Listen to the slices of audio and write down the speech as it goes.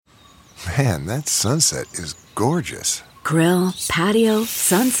Man, that sunset is gorgeous. Grill, patio,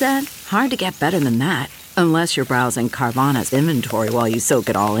 sunset. Hard to get better than that. Unless you're browsing Carvana's inventory while you soak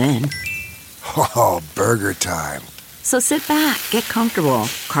it all in. Oh, burger time. So sit back, get comfortable.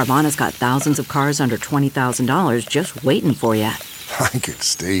 Carvana's got thousands of cars under $20,000 just waiting for you. I could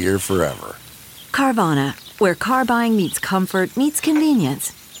stay here forever. Carvana, where car buying meets comfort, meets convenience.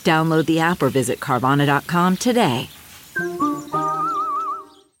 Download the app or visit Carvana.com today.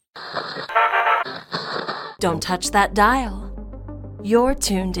 Don't touch that dial. You're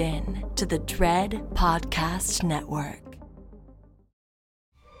tuned in to the Dread Podcast Network.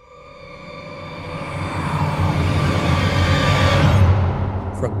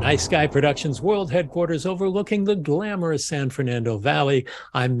 From Nice Guy Productions World Headquarters overlooking the glamorous San Fernando Valley,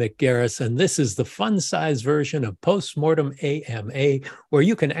 I'm Mick Garris, and this is the fun-sized version of Postmortem AMA, where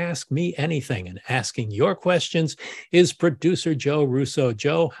you can ask me anything. And asking your questions is producer Joe Russo.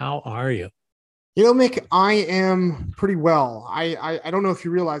 Joe, how are you? You know, Mick, I am pretty well. I don't know if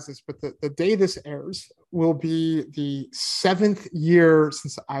you realize this, but the day this airs will be the 7th year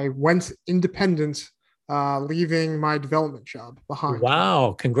since I went independent, leaving my development job behind.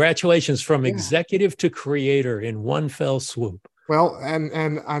 Wow. Congratulations from executive to creator in one fell swoop. Well,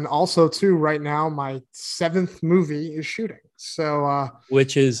 and also too, right now, my 7th movie is shooting. So,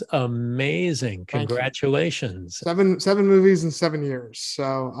 which is amazing. Congratulations. 7 movies in 7 years.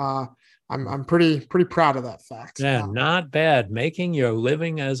 So, I'm pretty proud of that fact. Yeah, not bad. Making your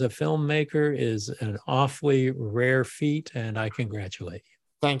living as a filmmaker is an awfully rare feat, and I congratulate you.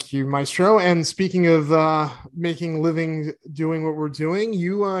 Thank you, Maestro. And speaking of making living doing what we're doing,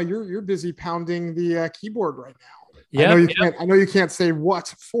 you're busy pounding the keyboard right now. Yeah, I know you can't say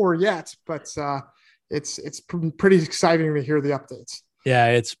what for yet, but it's pretty exciting to hear the updates. Yeah,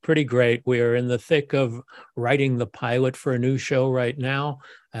 it's pretty great. We are in the thick of writing the pilot for a new show right now.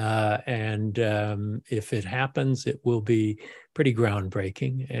 And if it happens, it will be pretty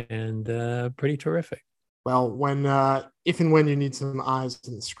groundbreaking and pretty terrific. Well, if and when you need some eyes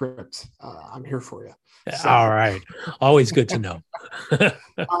in the script, I'm here for you. So. All right. Always good to know.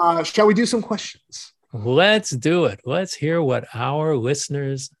 Shall we do some questions? Let's do it. Let's hear what our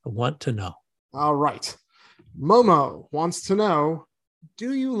listeners want to know. All right. Momo wants to know,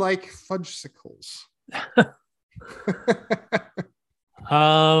 do you like fudgesicles?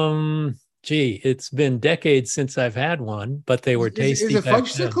 Gee, it's been decades since I've had one, but they were tasty. Is a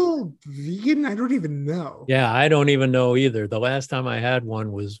fudgesicle vegan? I don't even know. Yeah, I don't even know either. The last time I had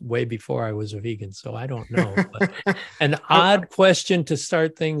one was way before I was a vegan, so I don't know. But an odd question to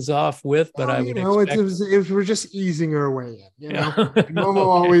start things off with, but I would expect... we're just easing our way in. You know, Momo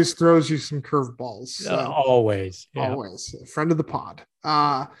always throws you some curveballs. So. Always, a friend of the pod.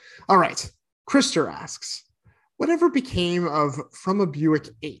 All right, Krister asks, whatever became of From a Buick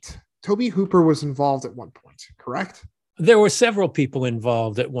 8? Toby Hooper was involved at one point, correct? There were several people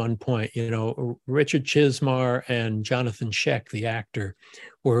involved at one point. You know, Richard Chizmar and Jonathan Sheck, the actor,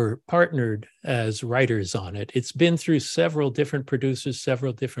 were partnered as writers on it. It's been through several different producers,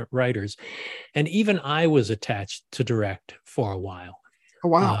 several different writers, and even I was attached to direct for a while. Oh,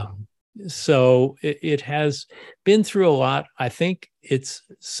 wow. So it has been through a lot. I think it's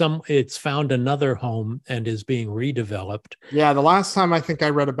found another home and is being redeveloped. Yeah, the last time I think I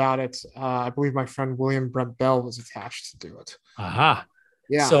read about it, I believe my friend William Brent Bell was attached to do it. Aha.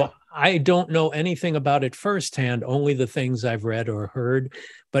 Yeah. So I don't know anything about it firsthand, only the things I've read or heard.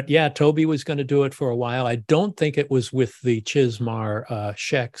 But yeah, Toby was going to do it for a while. I don't think it was with the Chizmar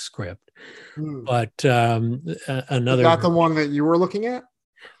Sheck script, but another. Is that the one that you were looking at?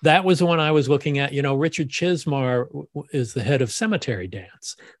 That was the one I was looking at. You know, Richard Chizmar is the head of Cemetery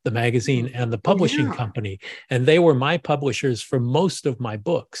Dance, the magazine and the publishing company. And they were my publishers for most of my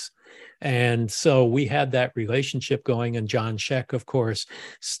books. And so we had that relationship going. And John Sheck, of course,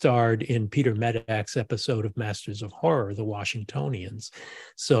 starred in Peter Medak's episode of Masters of Horror, The Washingtonians.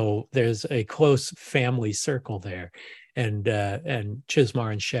 So there's a close family circle there. And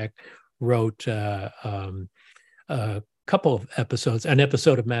Chizmar and Sheck wrote couple of episodes, an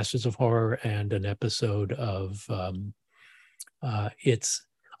episode of Masters of Horror and an episode of its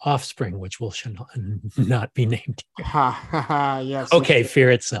offspring, which will not be named. Yes. Okay,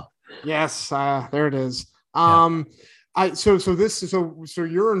 Fear Itself. Yes, there it is. Yeah. So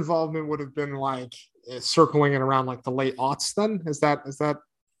your involvement would have been like circling it around like the late aughts. Then is that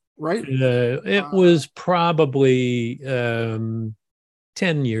right? It was probably 10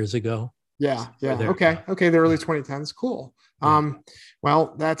 years ago. Yeah. Okay. The early 2010s. Cool. Yeah.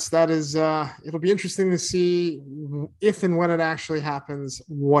 Well, that is it'll be interesting to see if and when it actually happens,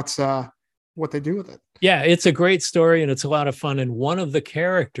 what they do with it. Yeah, it's a great story and it's a lot of fun. And one of the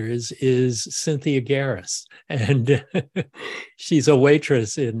characters is Cynthia Garris, and she's a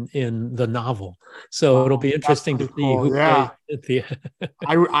waitress in the novel. So it'll be That's interesting to pretty see who cool. plays Yeah. Cynthia.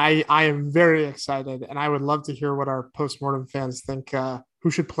 I am very excited, and I would love to hear what our postmortem fans think. Who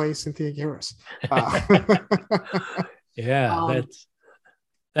should play Cynthia Garris? Yeah, Um,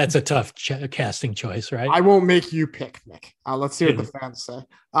 that's a tough casting choice, right? I won't make you pick, Nick. Let's hear what Yeah, the fans say.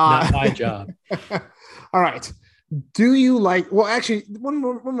 not my job. All right. Do you like? Well, actually, one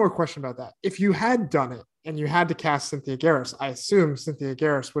more question about that. If you had done it and you had to cast Cynthia Garris, I assume Cynthia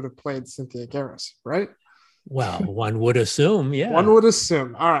Garris would have played Cynthia Garris, right? Well, one would assume, yeah. One would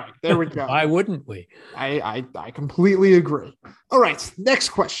assume. All right, there we go. Why wouldn't we? I completely agree. All right, next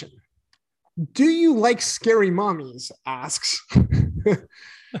question. Do you like scary mommies? Asks.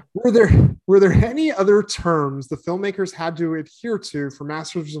 Were there any other terms the filmmakers had to adhere to for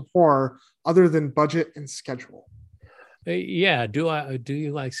Masters of Horror other than budget and schedule? Yeah. Do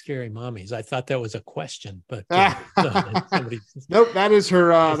you like scary mommies? I thought that was a question, but nope, that is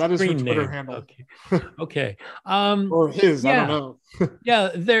her Twitter name. handle. Okay. Or his, yeah. I don't know.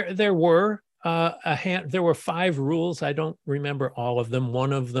 Yeah, there were there were 5 rules. I don't remember all of them.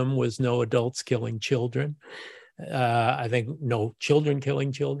 One of them was no adults killing children. I think no children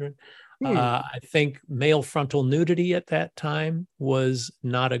killing children. I think male frontal nudity at that time was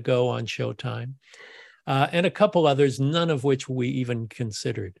not a go on Showtime. And a couple others, none of which we even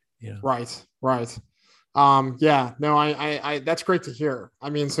considered. You know. Right. Yeah, no, I that's great to hear. I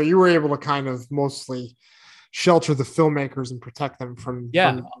mean, so you were able to kind of mostly shelter the filmmakers and protect them from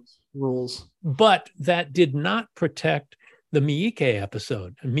rules. But that did not protect the Miike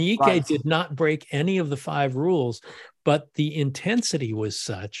episode. Miike did not break any of the 5 rules, but the intensity was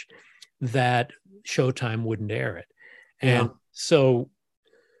such that Showtime wouldn't air it. And so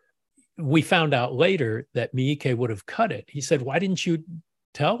we found out later that Miike would have cut it. He said, why didn't you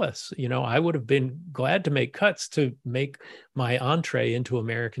tell us? You know, I would have been glad to make cuts to make my entree into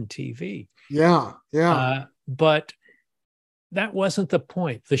American TV. Yeah. But that wasn't the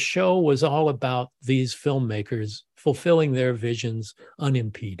point. The show was all about these filmmakers fulfilling their visions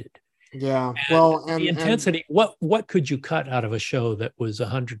unimpeded. Yeah. Well, and the intensity, what could you cut out of a show that was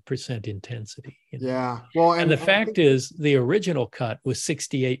 100% intensity? You know? Yeah. Well, and the fact is the original cut was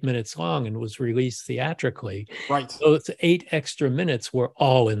 68 minutes long and was released theatrically. Right. So it's 8 extra minutes were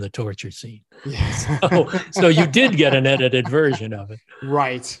all in the torture scene. Yeah. So you did get an edited version of it.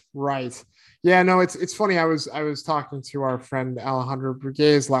 Right. Yeah, no, it's funny. I was talking to our friend Alejandro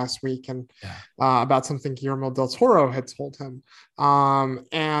Brugués last week and about something Guillermo del Toro had told him.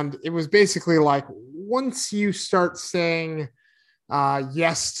 And it was basically like, once you start saying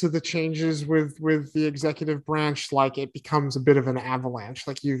yes to the changes with the executive branch, like it becomes a bit of an avalanche.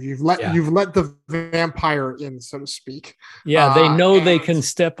 Like you've let the vampire in, so to speak. Yeah, they know they can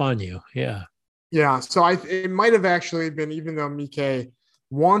step on you. Yeah. Yeah. So it might have actually been, even though Miike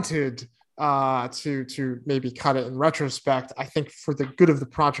wanted to maybe cut it in retrospect, I think for the good of the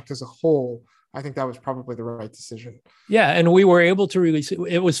project as a whole, I think that was probably the right decision. Yeah, and we were able to release it.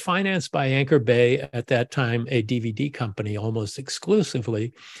 It was financed by Anchor Bay at that time, a DVD company almost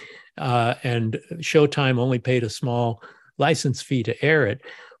exclusively, and Showtime only paid a small license fee to air it.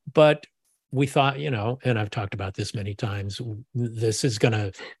 But we thought, you know, and I've talked about this many times, this is going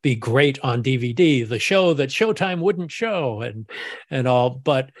to be great on DVD, the show that Showtime wouldn't show and all.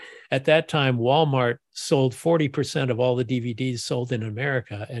 But at that time, Walmart sold 40% of all the DVDs sold in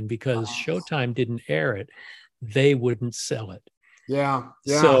America. And because Showtime didn't air it, they wouldn't sell it. Yeah.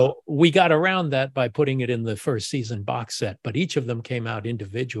 So we got around that by putting it in the first season box set, but each of them came out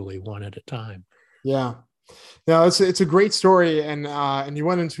individually, one at a time. Yeah. No, it's a great story, and you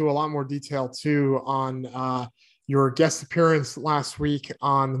went into a lot more detail too on your guest appearance last week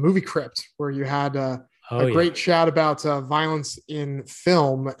on the Movie Crypt, where you had a great chat about violence in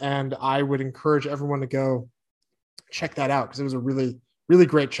film, and I would encourage everyone to go check that out because it was a really, really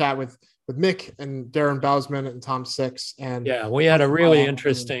great chat with Mick and Darren Bousman and Tom Six. And yeah, we had a really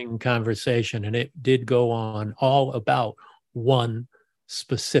interesting conversation, and it did go on all about one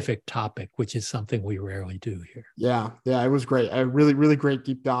specific topic, which is something we rarely do here. Yeah, it was great. A really, really great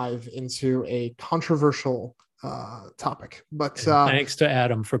deep dive into a controversial topic. But thanks to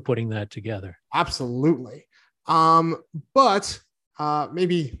Adam for putting that together. Absolutely. But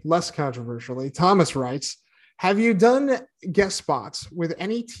maybe less controversially, Thomas writes, have you done guest spots with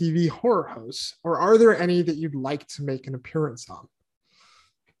any TV horror hosts, or are there any that you'd like to make an appearance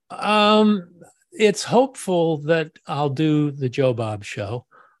on? It's hopeful that I'll do the Joe Bob show.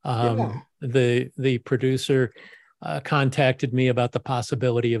 The producer contacted me about the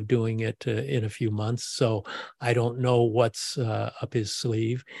possibility of doing it in a few months. So I don't know what's up his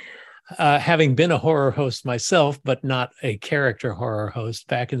sleeve. Having been a horror host myself, but not a character horror host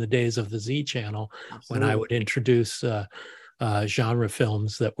back in the days of the Z Channel, when I would introduce genre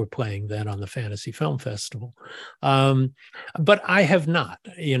films that were playing then on the Fantasy Film Festival. But I have not,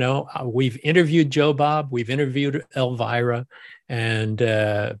 we've interviewed Joe Bob, we've interviewed Elvira,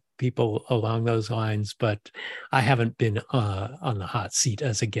 and people along those lines, but I haven't been on the hot seat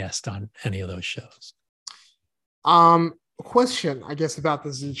as a guest on any of those shows. Question, I guess, about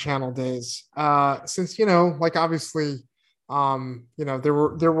the Z Channel days. Since, obviously, there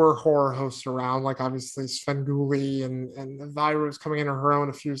were horror hosts around, like obviously Svengoolie and Elvira was coming into her own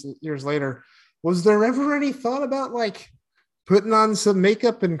a few years later. Was there ever any thought about like putting on some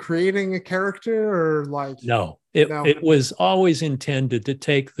makeup and creating a character, or like? No. It was always intended to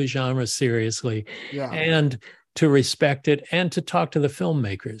take the genre seriously, and to respect it and to talk to the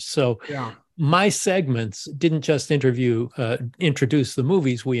filmmakers. So my segments didn't just introduce the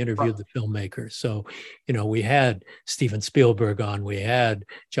movies, we interviewed the filmmakers. So, we had Steven Spielberg on, we had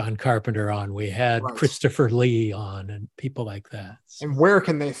John Carpenter on, we had Christopher Lee on, and people like that. So, and where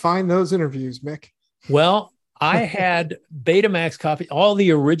can they find those interviews, Mick? Well, I had Betamax copy. All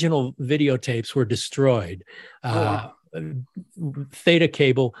the original videotapes were destroyed. Theta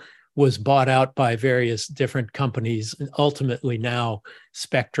Cable was bought out by various different companies. And ultimately now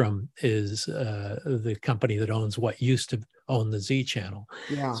Spectrum is the company that owns what used to own the Z Channel.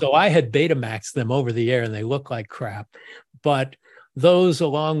 So I had Betamax them over the air and they look like crap. But those,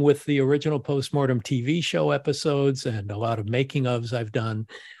 along with the original Postmortem TV show episodes and a lot of making ofs I've done,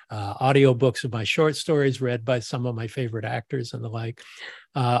 audiobooks of my short stories read by some of my favorite actors and the like,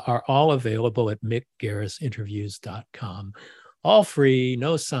 are all available at mickgarrisinterviews.com. All free,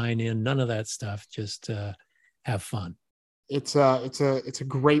 no sign in, none of that stuff. Just have fun. It's a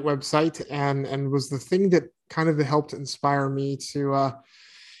great website, and was the thing that kind of helped inspire me to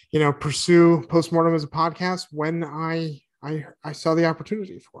pursue Postmortem as a podcast when I saw the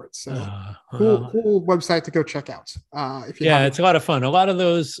opportunity for it. So cool website to go check out. It's a lot of fun. A lot of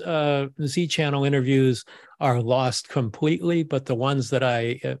those Z Channel interviews are lost completely, but the ones that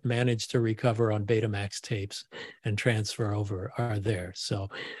I managed to recover on Betamax tapes and transfer over are there. So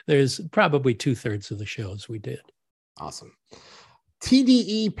there's probably 2/3 of the shows we did. Awesome.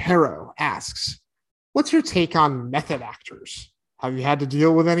 TDE Pero asks, what's your take on method actors? Have you had to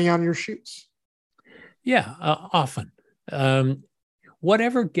deal with any on your shoots? Yeah, often.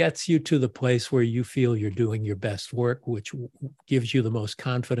 Whatever gets you to the place where you feel you're doing your best work, which gives you the most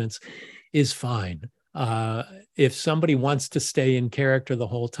confidence, is fine. If somebody wants to stay in character the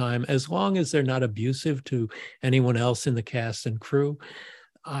whole time, as long as they're not abusive to anyone else in the cast and crew,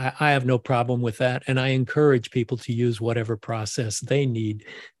 I have no problem with that. And I encourage people to use whatever process they need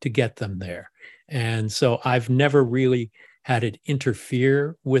to get them there. And so I've never really had it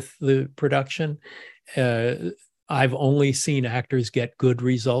interfere with the production. I've only seen actors get good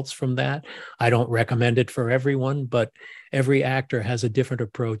results from that. I don't recommend it for everyone, but every actor has a different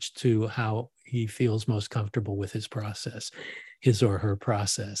approach to how he feels most comfortable with his process, his or her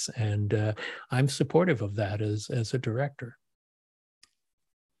process. And I'm supportive of that as a director.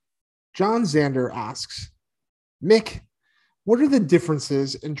 John Zander asks, Mick, what are the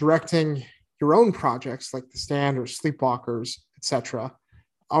differences in directing your own projects like The Stand or Sleepwalkers, etc.,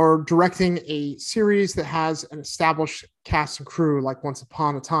 or directing a series that has an established cast and crew like Once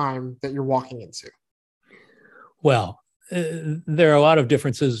Upon a Time that you're walking into? Well, there are a lot of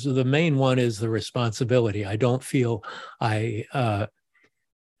differences. The main one is the responsibility. I don't feel I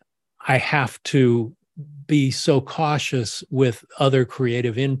have to be so cautious with other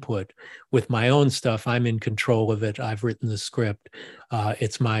creative input. With my own stuff, I'm in control of it. I've written the script.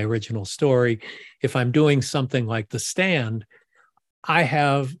 It's my original story. If I'm doing something like The Stand, I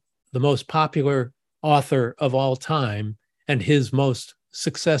have the most popular author of all time and his most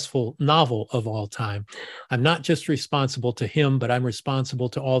successful novel of all time. I'm not just responsible to him, but I'm responsible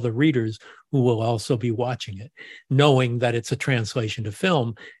to all the readers who will also be watching it, knowing that it's a translation to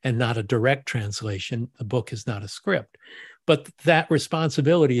film and not a direct translation. The book is not a script. But that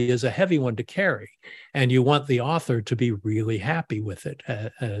responsibility is a heavy one to carry. And you want the author to be really happy with it,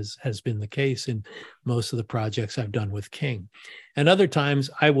 as has been the case in most of the projects I've done with King. And other times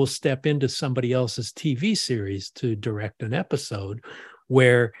I will step into somebody else's TV series to direct an episode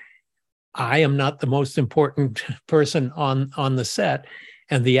where I am not the most important person on the set.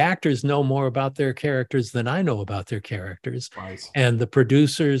 And the actors know more about their characters than I know about their characters. Right. And the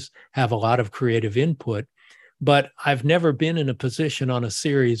producers have a lot of creative input. But I've never been in a position on a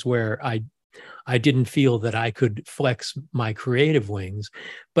series where I didn't feel that I could flex my creative wings,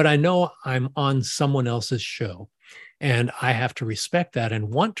 but I know I'm on someone else's show. And I have to respect that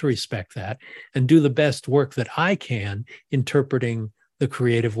and want to respect that and do the best work that I can interpreting the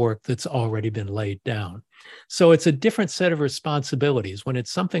creative work that's already been laid down. So it's a different set of responsibilities. When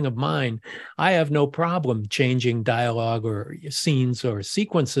it's something of mine, I have no problem changing dialogue or scenes or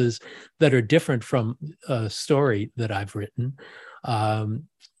sequences that are different from a story that I've written.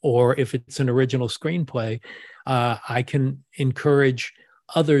 Or if it's an original screenplay, I can encourage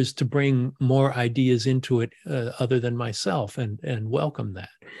others to bring more ideas into it other than myself and welcome that.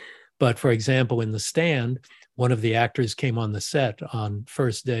 But for example, in The Stand, one of the actors came on the set on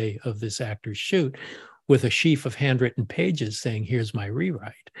first day of this actor's shoot with a sheaf of handwritten pages saying, here's my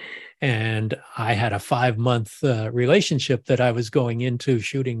rewrite. And I had a 5-month relationship that I was going into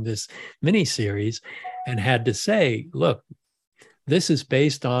shooting this miniseries and had to say, look, this is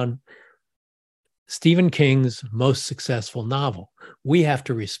based on Stephen King's most successful novel. We have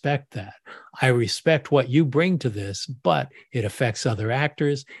to respect that. I respect what you bring to this, but it affects other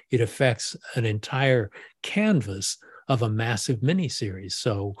actors. It affects an entire canvas of a massive miniseries.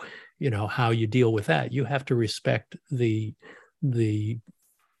 So, how you deal with that, you have to respect the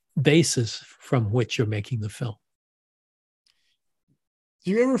basis from which you're making the film.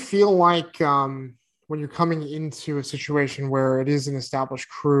 Do you ever feel like when you're coming into a situation where it is an established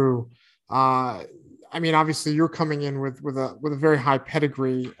crew, obviously you're coming in with a very high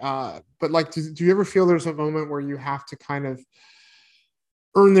pedigree, but like, do you ever feel there's a moment where you have to kind of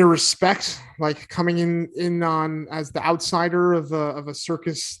earn their respect, like coming in on as the outsider of a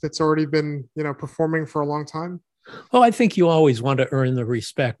circus that's already been, performing for a long time? Well, I think you always want to earn the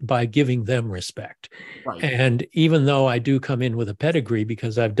respect by giving them respect. Right. And even though I do come in with a pedigree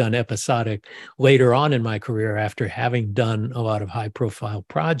because I've done episodic later on in my career after having done a lot of high profile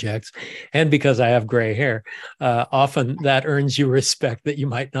projects, and because I have gray hair, often that earns you respect that you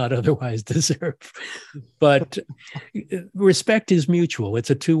might not otherwise deserve. But respect is mutual. It's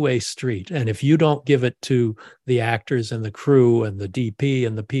a two-way street. And if you don't give it to the actors and the crew and the DP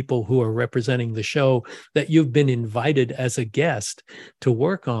and the people who are representing the show that you've been invited as a guest to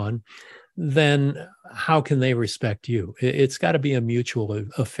work on, then how can they respect you? It's got to be a mutual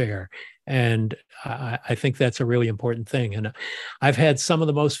affair. And I think that's a really important thing. And I've had some of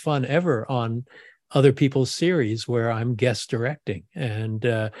the most fun ever on other people's series where I'm guest directing. And,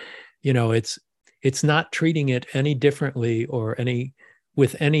 it's not treating it any differently or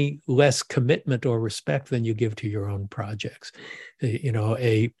with any less commitment or respect than you give to your own projects.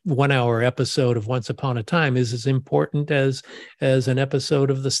 A 1-hour episode of Once Upon a Time is as important as an episode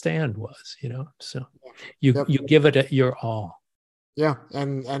of The Stand was, so you give it your all. Yeah.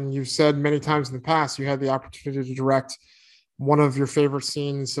 And you've said many times in the past, you had the opportunity to direct one of your favorite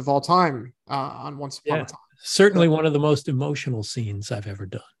scenes of all time on Once Upon a Time. Certainly one of the most emotional scenes I've ever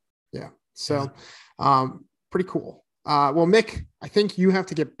done. Yeah. So pretty cool. Well, Mick, I think you have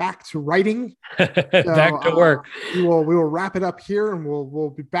to get back to writing. Back to work. We will wrap it up here, and we'll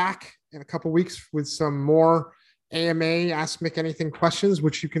be back in a couple of weeks with some more AMA Ask Mick Anything questions,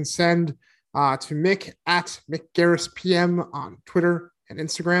 which you can send to Mick at MickGarrisPM on Twitter and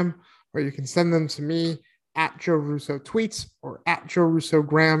Instagram, or you can send them to me at Joe Russo Tweets or at Joe Russo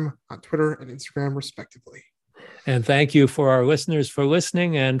Graham on Twitter and Instagram, respectively. And thank you for our listeners for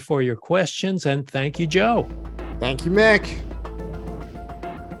listening and for your questions. And thank you, Joe. Thank you, Mick.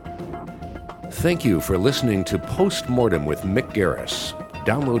 Thank you for listening to Postmortem with Mick Garris.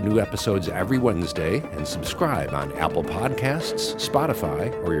 Download new episodes every Wednesday and subscribe on Apple Podcasts,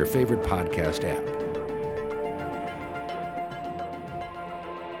 Spotify, or your favorite podcast app.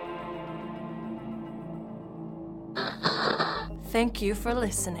 Thank you for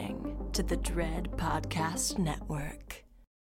listening to the Dread Podcast Network.